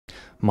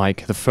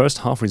Mike, the first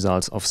half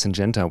results of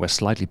Syngenta were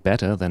slightly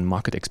better than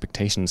market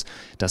expectations.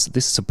 Does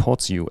this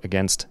support you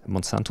against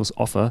Monsanto's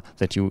offer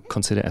that you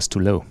consider as too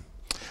low?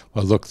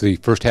 Well, look, the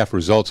first half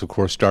results, of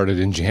course, started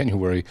in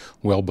January,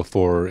 well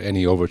before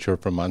any overture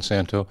from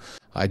Monsanto.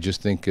 I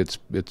just think it's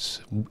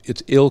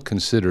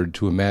ill-considered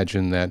to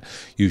imagine that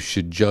you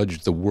should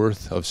judge the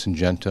worth of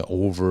Syngenta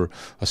over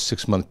a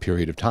 6-month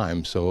period of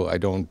time. So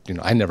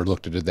I never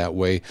looked at it that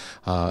way.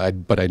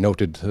 But I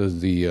noted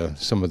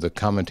some of the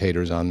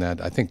commentators on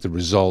that. I think the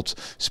results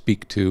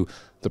speak to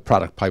the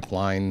product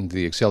pipeline,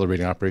 the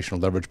accelerating operational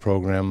leverage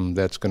program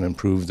that's going to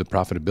improve the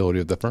profitability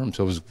of the firm.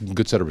 So it was a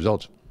good set of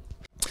results.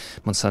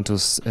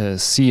 Monsanto's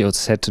CEO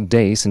said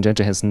today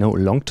Syngenta has no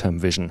long-term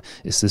vision.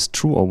 Is this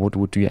true, or what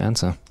would you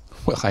answer?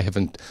 Well, I've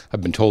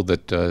been told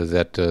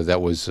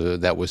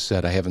that was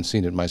said. I haven't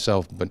seen it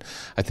myself, but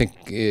I think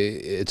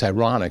it's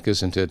ironic,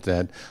 isn't it,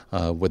 that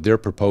what they're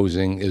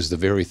proposing is the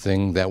very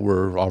thing that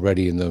we're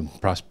already in the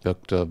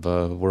prospect of,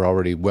 we're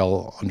already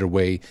well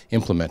underway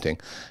implementing.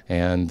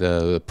 And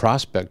the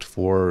prospect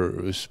for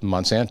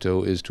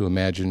Monsanto is to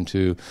imagine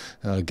to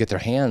get their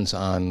hands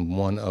on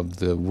one of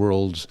the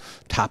world's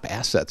top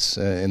assets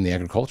in the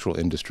agricultural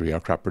industry,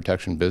 our crop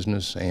protection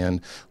business,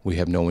 and we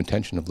have no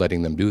intention of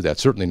letting them do that,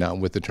 certainly not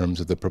with the terms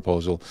of the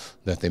proposal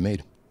that they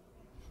made.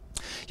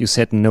 You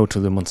said no to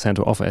the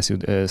Monsanto offer, as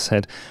you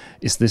said.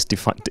 Is this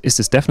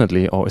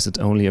definitely, or is it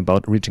only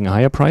about reaching a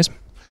higher price?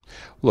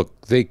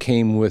 Look, they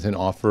came with an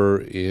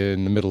offer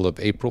in the middle of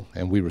April,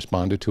 and we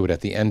responded to it at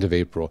the end of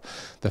April.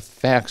 The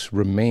facts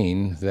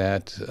remain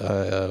that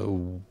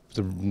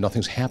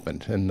nothing's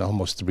happened in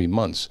almost 3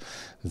 months.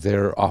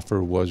 Their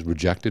offer was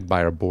rejected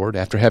by our board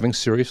after having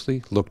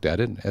seriously looked at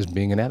it as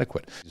being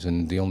inadequate.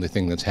 And the only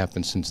thing that's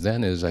happened since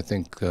then is I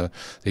think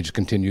they just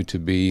continue to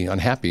be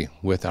unhappy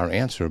with our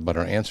answer, but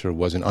our answer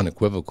was an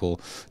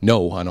unequivocal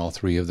no on all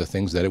 3 of the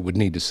things that it would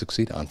need to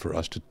succeed on for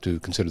us to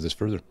consider this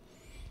further.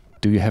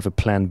 Do you have a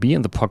plan B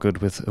in the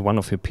pocket with one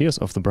of your peers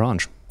of the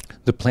branch?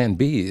 The plan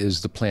B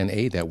is the plan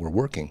A that we're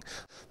working.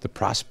 The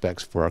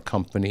prospects for our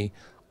company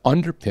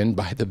underpinned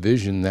by the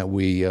vision that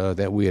we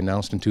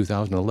announced in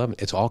 2011.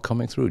 It's all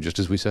coming through, just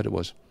as we said it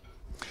was.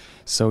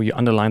 So you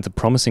underlined the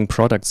promising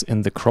products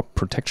in the crop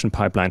protection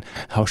pipeline.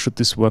 How should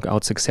this work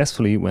out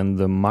successfully when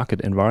the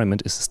market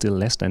environment is still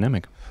less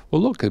dynamic?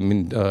 Well, look, I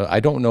mean,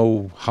 I don't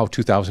know how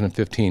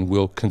 2015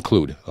 will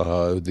conclude,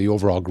 the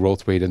overall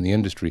growth rate in the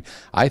industry.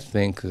 I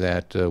think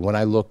that when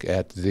I look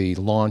at the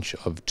launch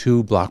of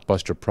 2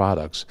 blockbuster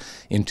products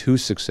in 2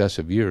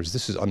 successive years,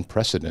 this is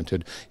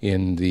unprecedented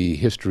in the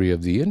history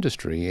of the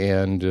industry.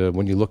 And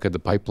when you look at the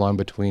pipeline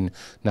between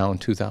now and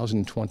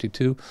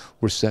 2022,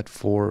 we're set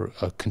for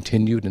a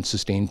continued and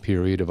sustained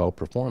period of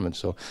outperformance.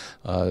 So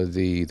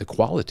the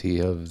quality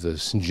of the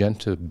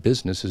Syngenta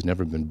business has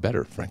never been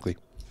better, frankly.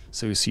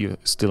 So you see you're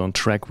still on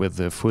track with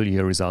the full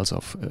year results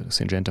of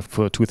Syngenta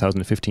for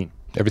 2015?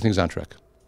 Everything's on track.